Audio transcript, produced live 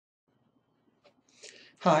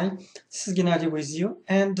Hi, this is Gennady with you,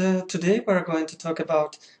 and today we're going to talk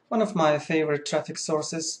about one of my favorite traffic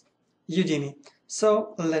sources, Udemy.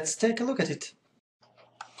 So let's take a look at it.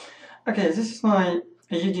 Okay, this is my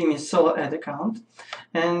Udemy Solo Ad account,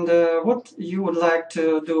 and what you would like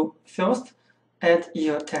to do first, add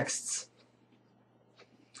your texts.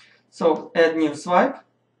 So add new swipe,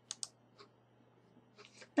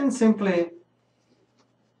 and simply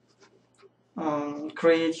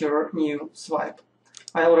create your new swipe.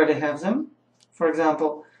 I already have them. For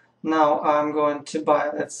example, now I'm going to buy,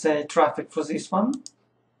 let's say, traffic for this one.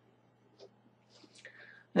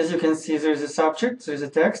 As you can see, there is a subject, there is a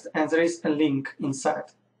text, and there is a link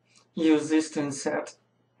inside. Use this to insert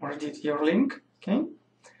or edit your link. Okay,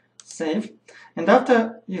 save. And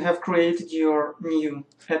after you have created your new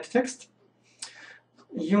head text,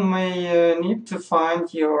 you may need to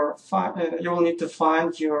find your you will need to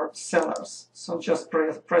find your sellers. So just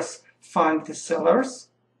press find the sellers,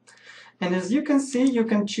 and as you can see, you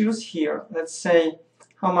can choose here. Let's say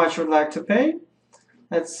how much you'd like to pay.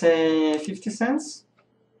 Let's say 50 cents.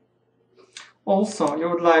 Also, you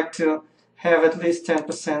would like to have at least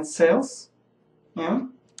 10% sales. Yeah.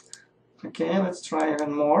 Okay, let's try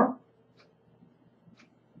even more.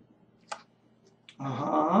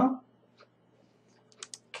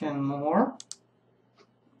 Can more.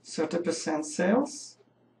 30% sales.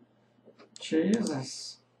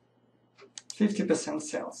 Jesus. 50%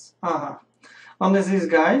 sales. Only these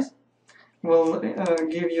guys will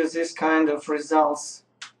give you this kind of results.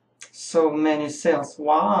 So many sales.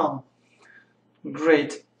 Wow.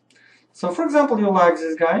 Great. So for example, you like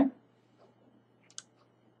this guy.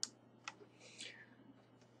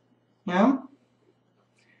 Yeah.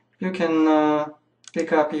 You can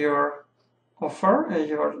pick up your offer,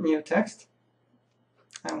 your new text.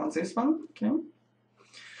 I want this one. Okay.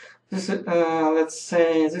 This let's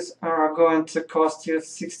say these are going to cost you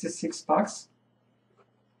 66 bucks.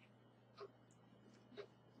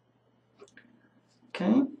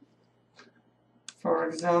 Okay. For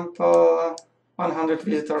example, 100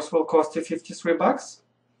 visitors will cost you 53 bucks.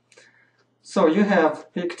 So you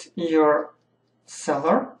have picked your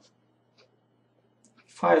seller,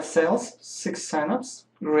 5 sales, 6 signups,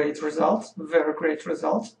 great results, very great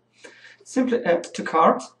results. Simply add to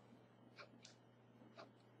cart.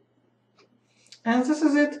 And this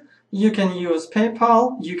is it. You can use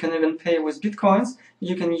PayPal, you can even pay with Bitcoins,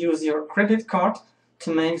 you can use your credit card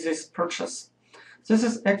to make this purchase. This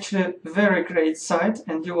is actually a very great site,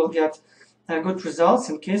 and you will get good results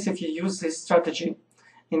in case if you use this strategy.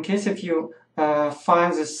 In case if you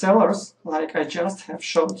find the sellers like I just have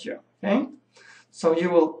showed you. Okay, so you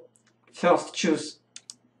will first choose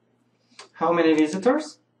how many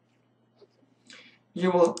visitors. You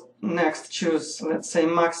will next choose, let's say,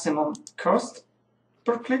 maximum cost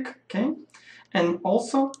per click. Okay, and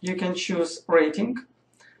also you can choose rating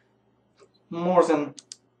more than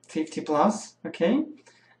 50 plus, okay,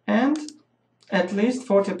 and at least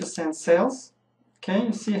 40% sales. Okay,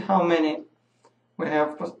 you see how many we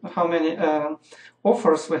have, how many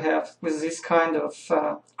offers we have with this kind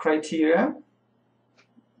of criteria,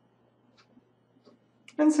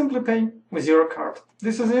 and simply pay with your card.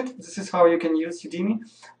 This is it. This is how you can use Udemy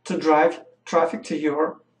to drive traffic to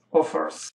your offers.